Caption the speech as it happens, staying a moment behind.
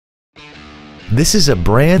This is a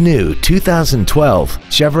brand new 2012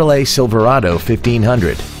 Chevrolet Silverado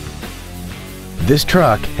 1500. This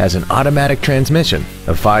truck has an automatic transmission,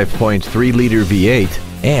 a 5.3-liter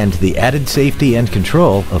V8, and the added safety and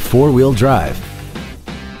control of four-wheel drive.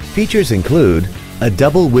 Features include a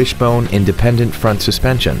double wishbone independent front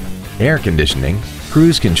suspension, air conditioning,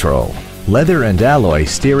 cruise control, leather and alloy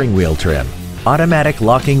steering wheel trim, automatic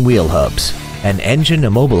locking wheel hubs, an engine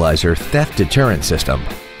immobilizer theft deterrent system,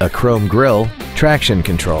 a chrome grille, traction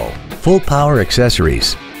control, full power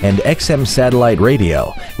accessories, and XM satellite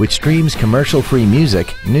radio, which streams commercial-free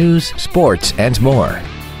music, news, sports, and more.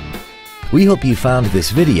 We hope you found this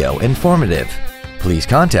video informative. Please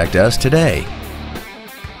contact us today.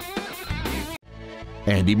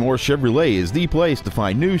 Andy Mohr Chevrolet is the place to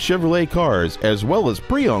find new Chevrolet cars as well as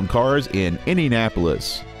pre-owned cars in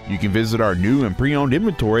Indianapolis. You can visit our new and pre-owned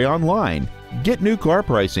inventory online, get new car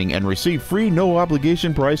pricing, and receive free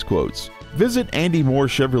no-obligation price quotes. Visit Andy Mohr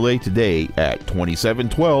Chevrolet today at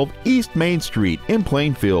 2712 East Main Street in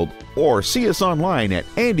Plainfield, or see us online at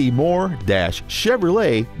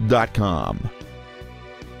andymohr-chevrolet.com.